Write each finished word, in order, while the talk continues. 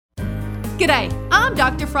G'day, I'm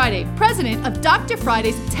Dr. Friday, president of Dr.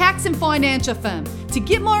 Friday's Tax and Financial Firm. To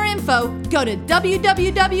get more info, go to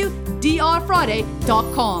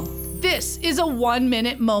www.drfriday.com. This is a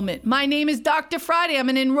 1-minute moment. My name is Dr. Friday. I'm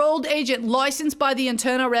an enrolled agent licensed by the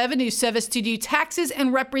Internal Revenue Service to do taxes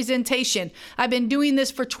and representation. I've been doing this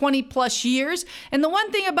for 20 plus years. And the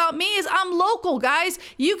one thing about me is I'm local, guys.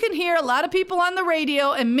 You can hear a lot of people on the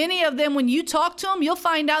radio, and many of them, when you talk to them, you'll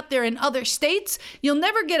find out they're in other states. You'll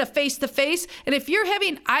never get a face-to-face. And if you're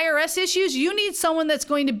having IRS issues, you need someone that's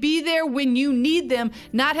going to be there when you need them,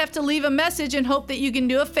 not have to leave a message and hope that you can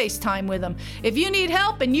do a FaceTime with them. If you need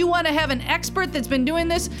help and you want to have an expert that's been doing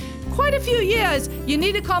this quite a few years, you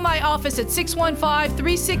need to call my office at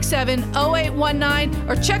 615-367-0819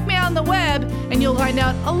 or check me out on the web and you'll find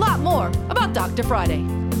out a lot more about Dr. Friday.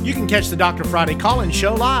 You can catch the Dr. Friday call-in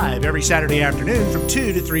show live every Saturday afternoon from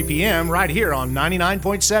 2 to 3 p.m. right here on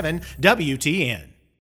 99.7 WTN.